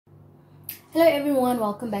Hello everyone,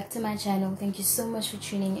 welcome back to my channel. Thank you so much for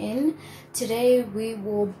tuning in. Today we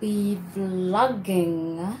will be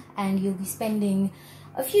vlogging and you'll be spending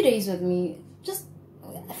a few days with me. Just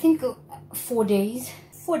I think 4 days.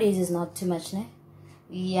 4 days is not too much, ne?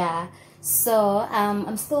 Yeah. So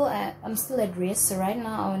I'm still at rest. So right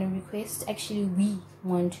now I want to request, actually we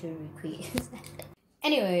want to request.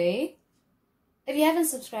 Anyway, if you haven't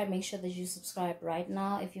subscribed, make sure that you subscribe right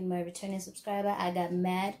now. If you're my returning subscriber, I got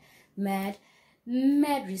mad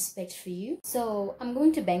respect for you. So I'm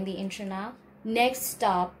going to bang the intro now. Next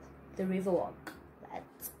stop, the Riverwalk.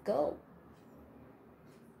 Let's go.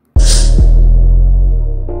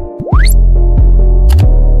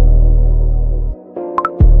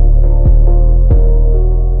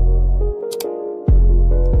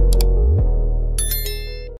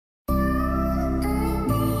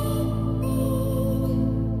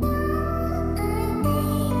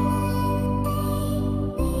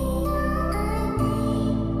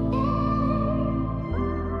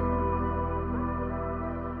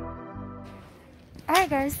 Alright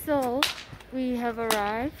guys, so we have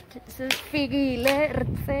arrived. This is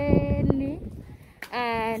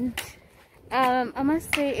and I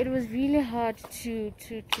must say it was really hard to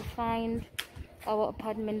find our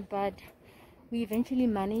apartment, but we eventually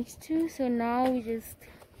managed to. So now we just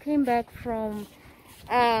came back from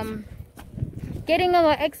getting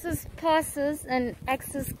our access passes and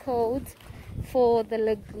access codes for the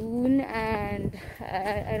lagoon, and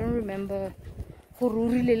I don't remember.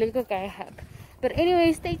 But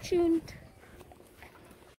anyway, stay tuned.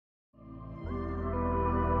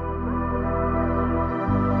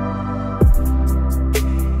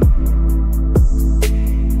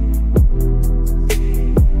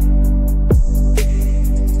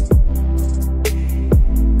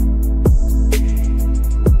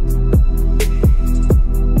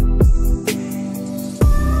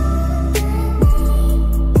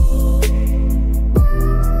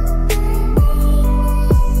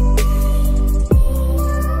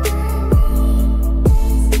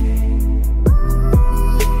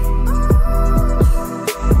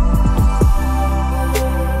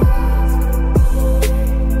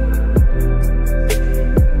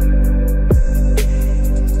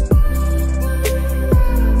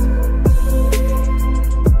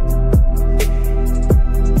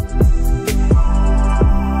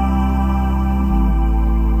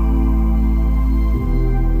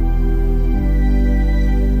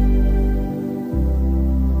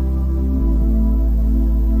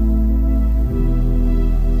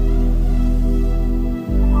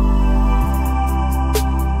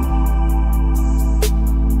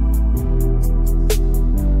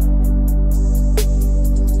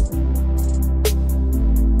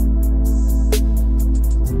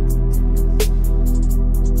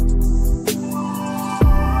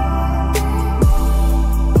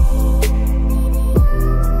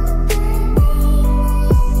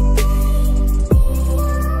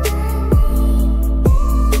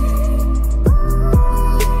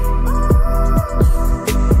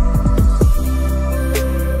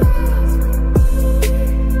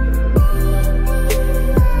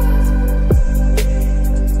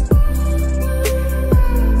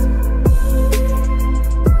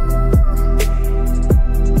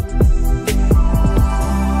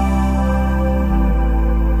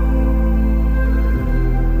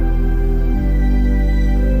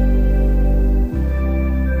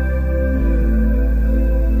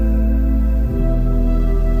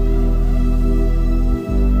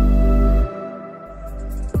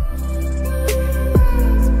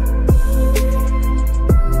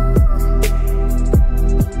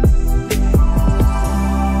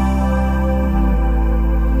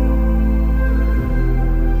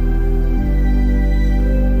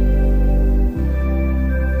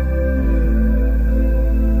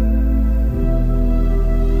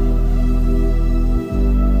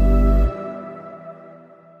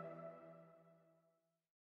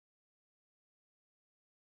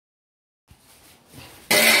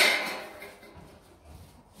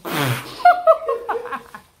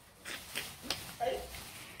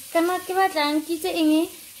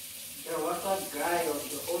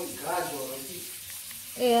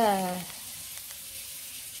 Yeah,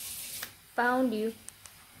 found you.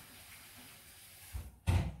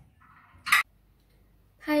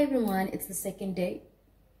 Hi everyone, it's the second day.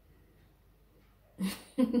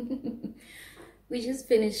 We just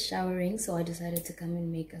finished showering, so I decided to come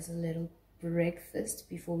and make us a little breakfast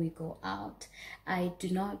before we go out. I do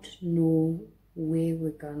not know where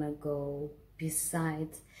we're gonna go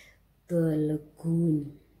besides the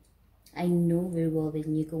lagoon. I know very well that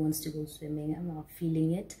Nico wants to go swimming. I'm not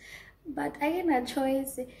feeling it, but I have no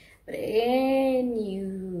choice. But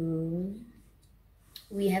anywho,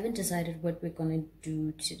 we haven't decided what we're gonna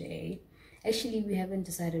do today. Actually, we haven't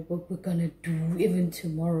decided what we're gonna do even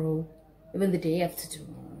tomorrow, even the day after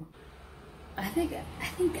tomorrow. I think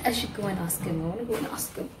I should go and ask him. I wanna go and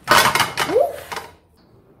ask him. Ooh.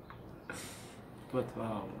 But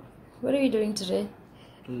wow. What are you doing today?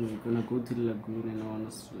 We're gonna go to the lagoon and I wanna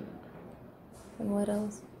swim. And what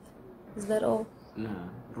else? Is that all? Nah,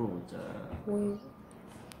 road. Wait.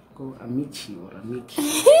 Go Amici or Amiki.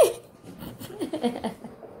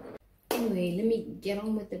 Anyway, let me get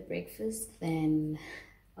on with the breakfast, then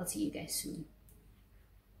I'll see you guys soon.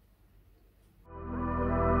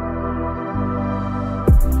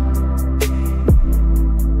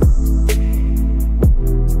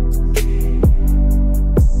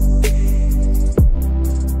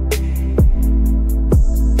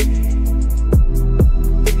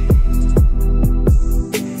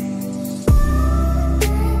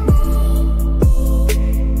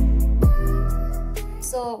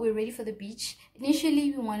 So we're ready for the beach.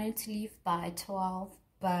 Initially we wanted to leave by 12,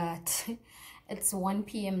 but it's 1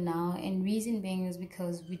 p.m. now, and reason being is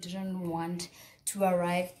because we didn't want to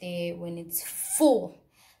arrive there when it's full.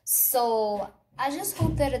 So I just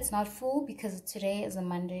hope that it's not full, because today is a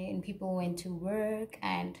Monday and people went to work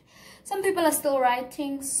and some people are still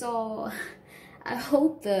writing. So I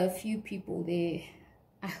hope there are a few people there.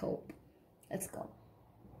 I hope. Let's go.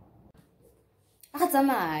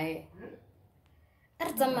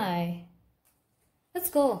 Let's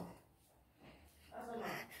go.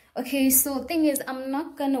 Okay, so thing is, I'm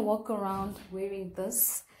not gonna walk around wearing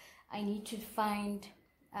this. I need to find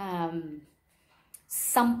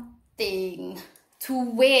something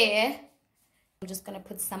to wear. I'm just gonna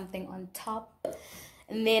put something on top,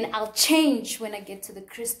 and then I'll change when I get to the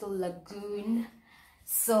Crystal Lagoon.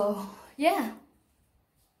 So yeah,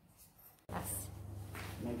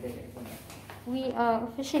 we are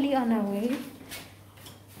officially on our way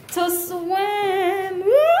to swim.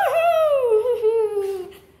 Woohoo!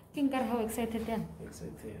 Think how excited I am.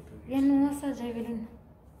 Excited. Yeah, no, what's that, Javelin?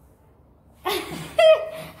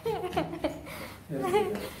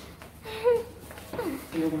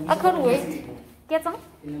 I can't wait. Get some?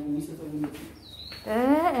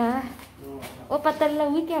 Oh, patal la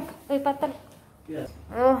weekend. Oh, patal. Yes.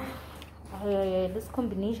 Oh, yeah, this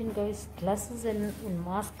combination, guys, glasses and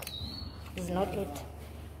mask is not it.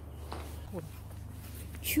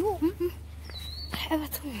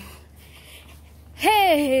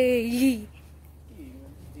 Hey,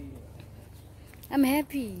 I'm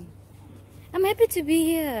happy. I'm happy to be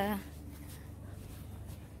here.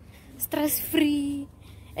 Stress free,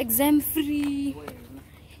 exam free,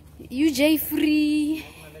 UJ free.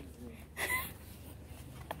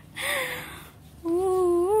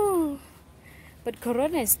 Ooh. But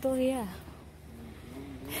Corona is still here.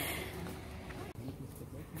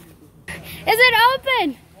 Is it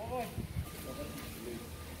open?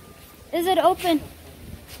 Is it open?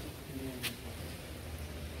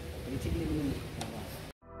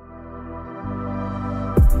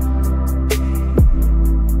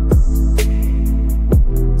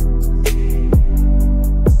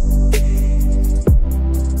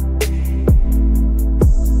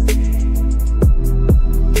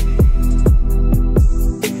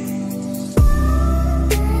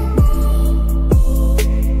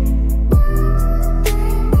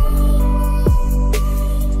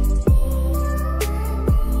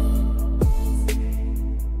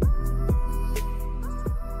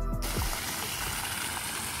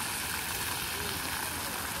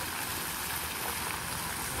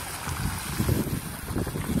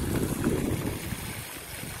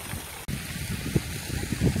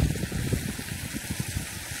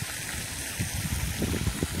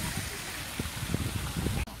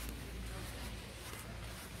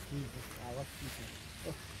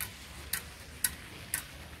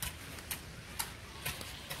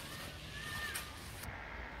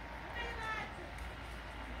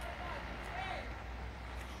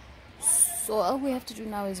 So all we have to do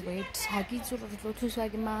now is wait.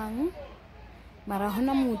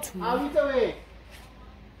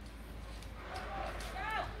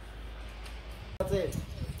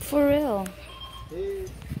 For real.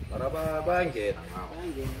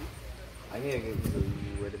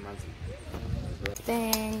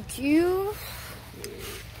 Thank you.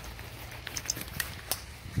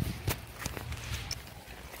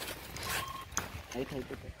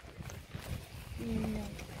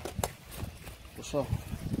 So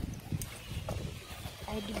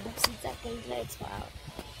I do boxes that goes lights out.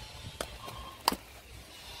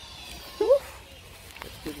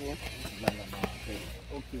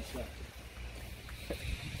 okay, sir.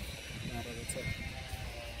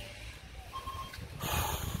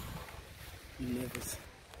 nervous.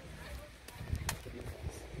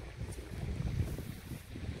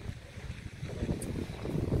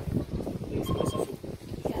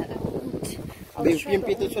 Yeah, I won't. I'll try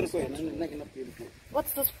the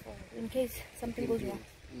What's this for? In case something goes wrong.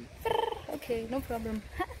 Okay, no problem.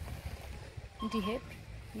 Into hip,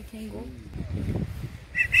 you can go.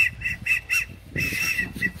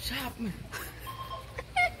 Sharp, man.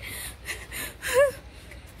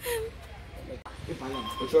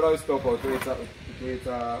 Should I stop or to it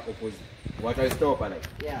opposite? What I stop like?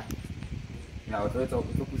 Yeah. Now to it to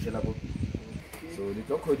push a level. So the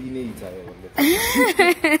talk coordinator. I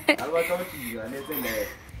was talking and it's in there.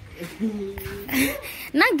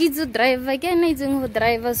 Na gizu driver, can I do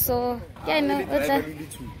driver so can I?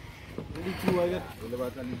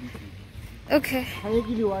 Okay.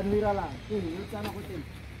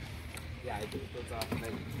 Yeah, I think that's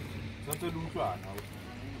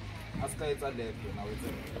after it's a left now.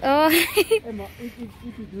 Oh. If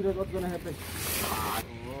you do that, what's gonna happen?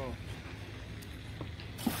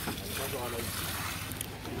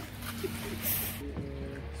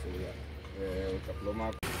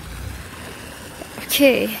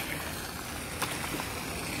 Okay.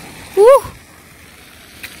 Woo.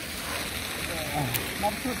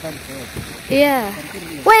 Yeah.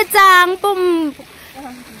 Wait, boom.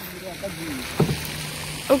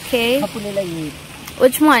 Okay.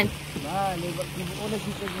 Which one?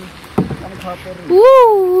 Woo.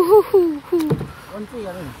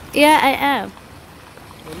 Yeah, I am.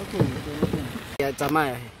 Yeah,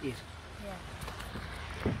 Tamaya.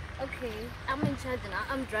 Okay, I'm in charge now.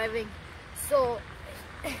 I'm driving. So,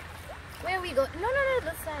 where we go? No,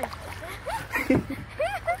 this side.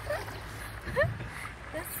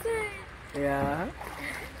 This side. Yeah.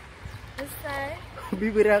 This side.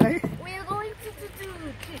 We're going We're going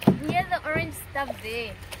to near the orange stuff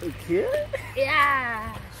there. Okay.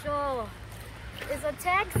 Yeah, sure. It's a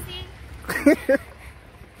taxi.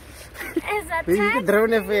 It's a taxi. You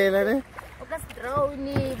drone a fail, Because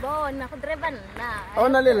drone, bon, ako driver na. I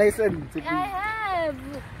want a license. I have.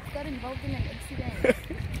 Got involved in an accident.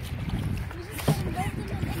 We just got involved in an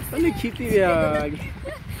accident. Only kitty, yeah. This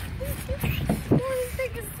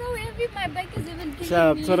thing is so heavy, my back is even killing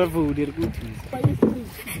Sharp, me. sort of food.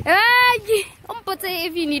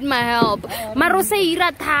 If you need my help. Marose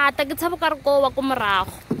ira thata ke tshaba ka re ko wa ko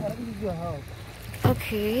morago.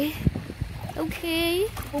 Okay. Okay.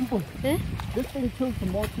 Eh? This thing tilts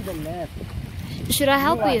more to the left. Should I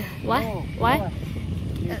help you? What? No, What?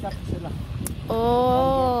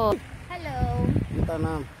 Oh. Hello.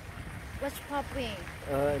 Tanam. What's popping?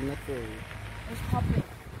 Nothing. What's popping?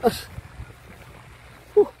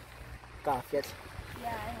 Kafet.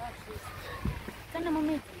 Yeah, I have this. Kana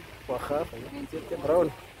mami. Wahaf.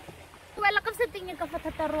 Brown. Wala ka sa tingin ka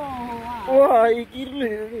fatataro. Wah,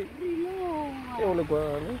 ikirli. No. Wala ko.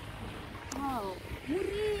 Wow.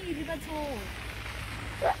 Muri, di ba to?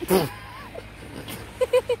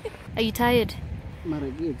 Are you tired?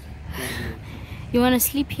 Maragid. You want to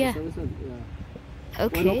sleep here?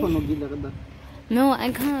 Okay. No,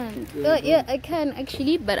 I can't. Yeah, I can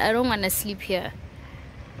actually, but I don't want to sleep here.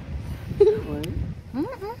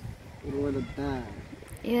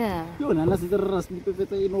 Yeah.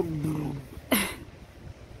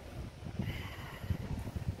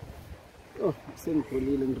 Oh, simple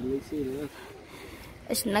little relaxing.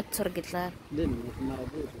 It's not torgetlar. Then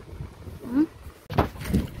maragid.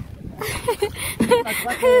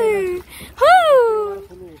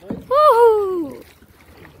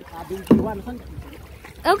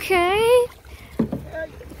 Okay.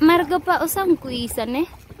 Marga pa usang kuisan eh.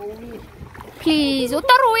 Please,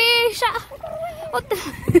 utarwi siya.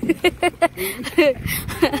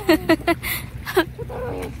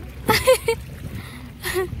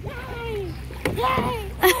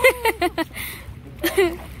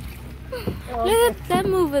 Look at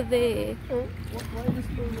them over there.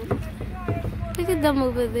 Look at them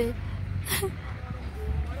over there.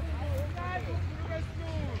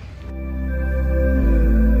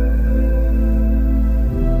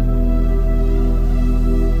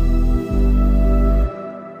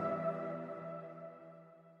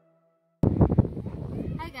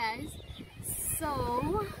 Hi guys. So,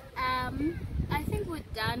 I think we're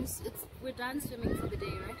done. We're done swimming for the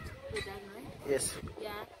day, right? We're done, right? Yes.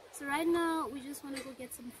 Yeah. So right now we just want to go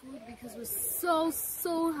get some food because we're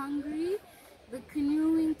so hungry. The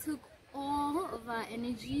canoeing took all of our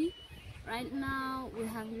energy. Right now we're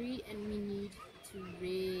hungry and we need to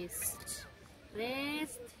rest.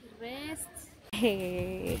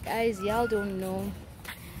 Hey guys, y'all don't know,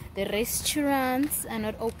 the restaurants are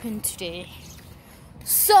not open today,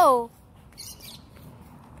 so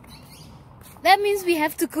that means we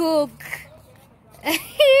have to cook.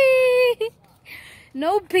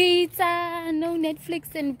 No pizza, no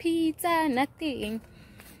Netflix and pizza, nothing.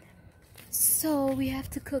 So we have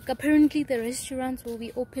to cook. Apparently the restaurants will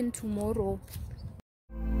be open tomorrow.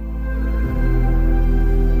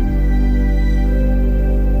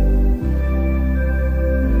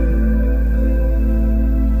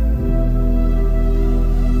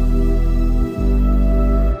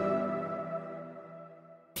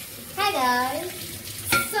 Hi guys.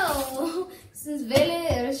 So since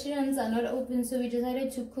Vele restaurants are not open, so we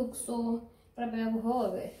decided to cook. So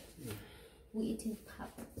we're eating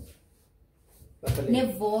pap.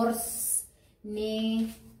 Ne vors,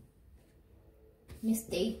 ne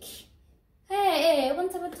steak. Hey, I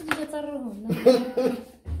want to get a room.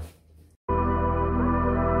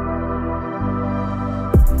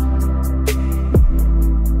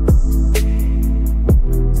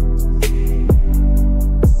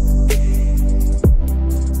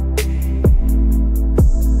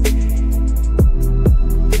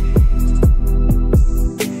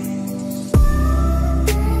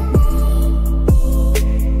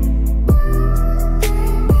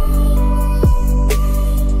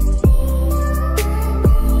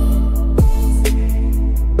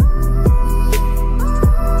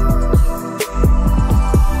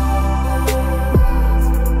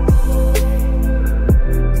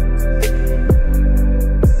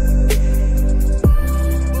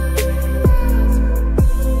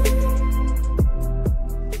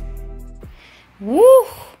 Woo!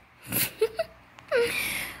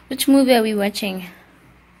 Which movie are we watching?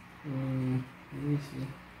 Let me see.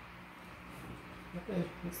 Okay,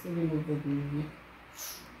 what's the name of that movie?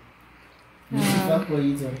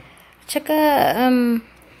 Chaka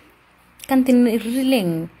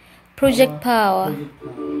Kantin Project Power. Project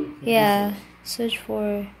Power. Yeah, search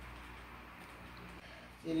for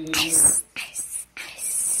Ice.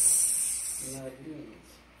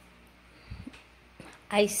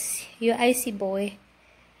 ice. You're icy boy.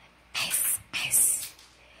 Ice.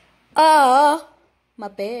 Oh, my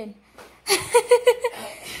bad.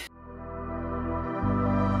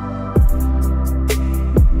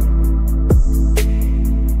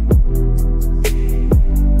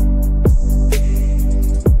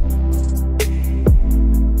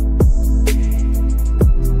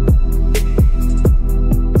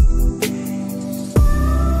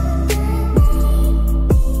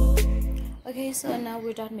 Okay, so now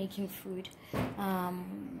we're done making food.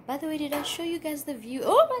 By the way, did I show you guys the view?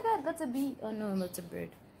 Oh my god, that's a bee. Oh no, that's a bird.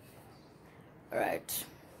 Alright,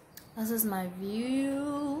 this is my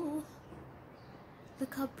view.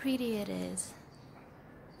 Look how pretty it is.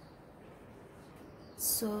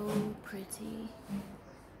 So pretty.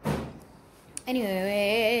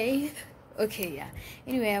 Anyway, okay, yeah.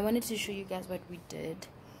 Anyway, I wanted to show you guys what we did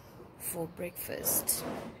for breakfast.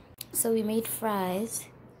 So we made fries.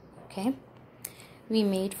 Okay, we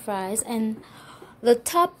made fries, and the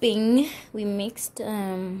topping we mixed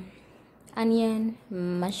onion,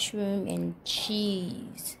 mushroom, and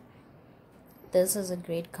cheese. This is a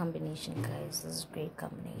great combination, guys. This is a great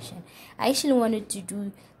combination. I actually wanted to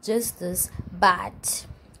do just this, but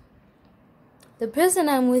the person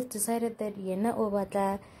I'm with decided that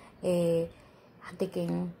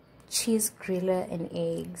taking cheese griller and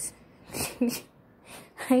eggs.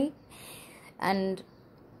 Right? And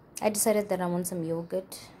I decided that I want some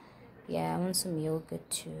yogurt. Yeah, I want some yogurt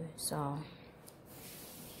too. So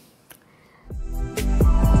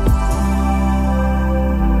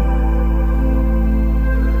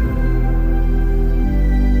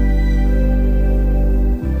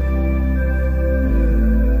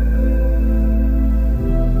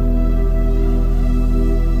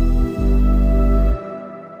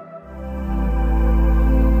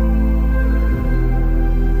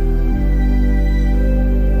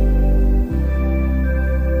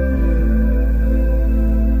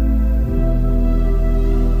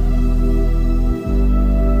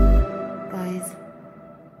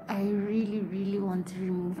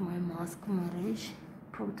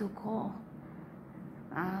protocol.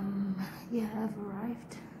 Yeah, I've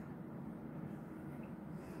arrived.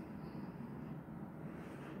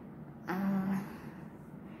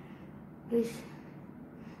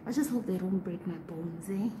 I just hope they don't break my bones,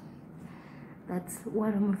 eh? That's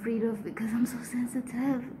what I'm afraid of, because I'm so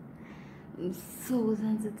sensitive. I'm so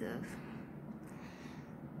sensitive.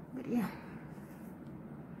 But yeah.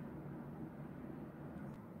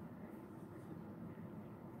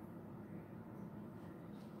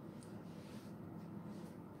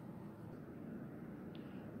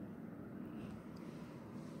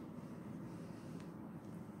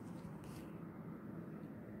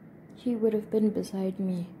 He would have been beside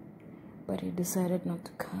me, but he decided not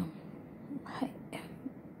to come. Hi.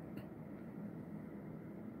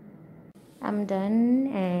 I'm done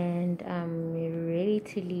and I'm ready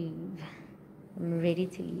to leave. I'm ready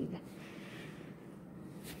to leave.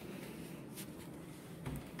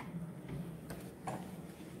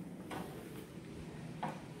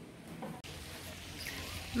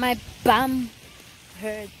 My bum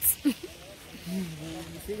hurts. You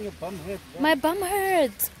saying your bum hurt? My bum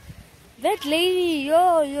hurts. That lady,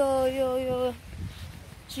 yo.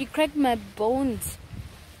 She cracked my bones.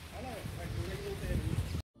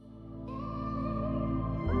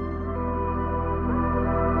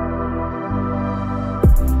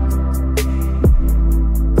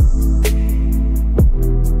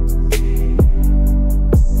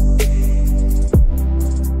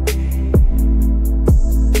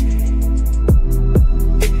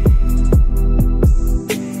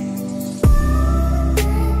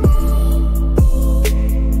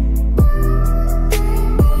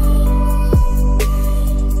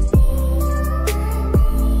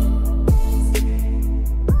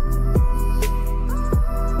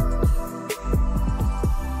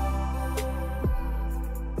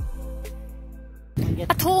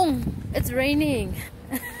 It's raining.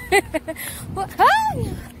 What? Hi!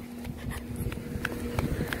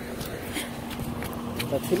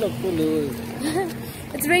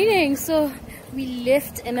 It's raining, so we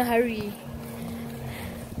left in a hurry.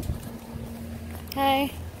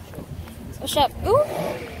 Hi. What's up? Ooh.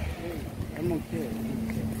 I'm okay.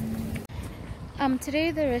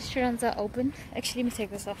 Today the restaurants are open. Actually, let me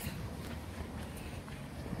take this off.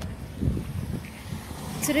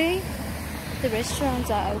 Today the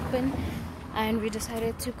restaurants are open and we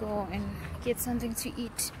decided to go and get something to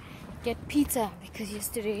eat. Get pizza because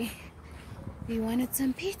yesterday we wanted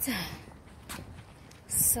some pizza.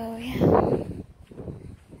 So yeah.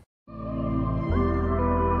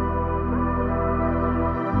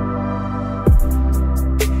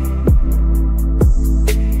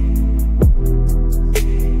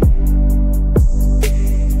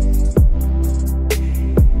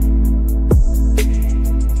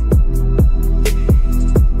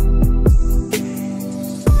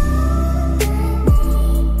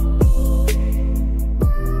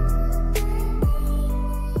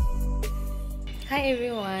 Hi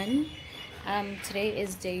everyone, today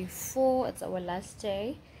is day 4. It's our last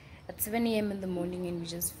day at 7 a.m. in the morning and we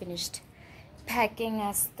just finished packing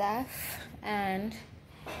our stuff and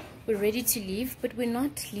we're ready to leave, but we're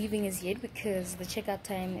not leaving as yet because the checkout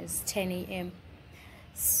time is 10 a.m.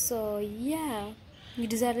 So yeah, we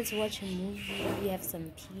decided to watch a movie, have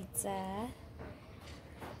some pizza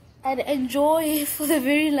and enjoy for the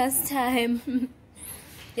very last time.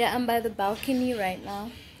 Yeah, I'm by the balcony right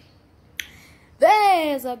now.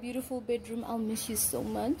 There's our beautiful bedroom. I'll miss you so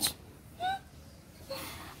much.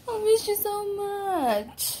 I'll miss you so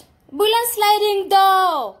much. Bula sliding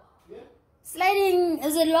door. Yeah. Sliding.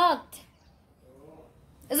 Is it locked?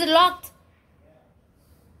 Is it locked?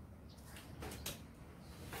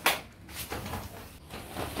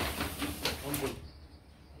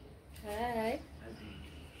 Hi.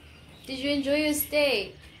 Did you enjoy your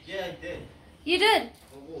stay? Yeah, I did. You did?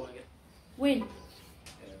 Oh, When?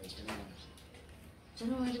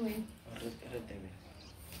 January.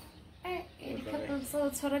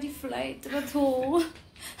 It's already flight.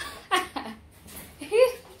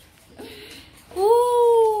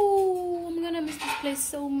 Ooh, I'm gonna miss this place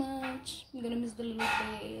so much. I'm gonna miss the little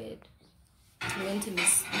bed. I'm going to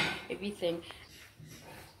miss everything.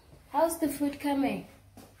 How's the food coming?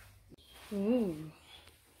 Ooh.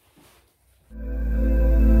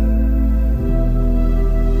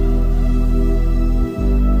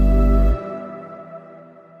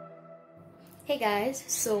 Hey guys,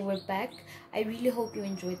 so we're back. I really hope you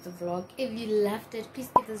enjoyed the vlog. If you loved it, please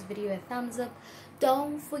give this video a thumbs up.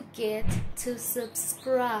 Don't forget to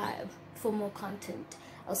subscribe for more content.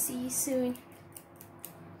 I'll see you soon.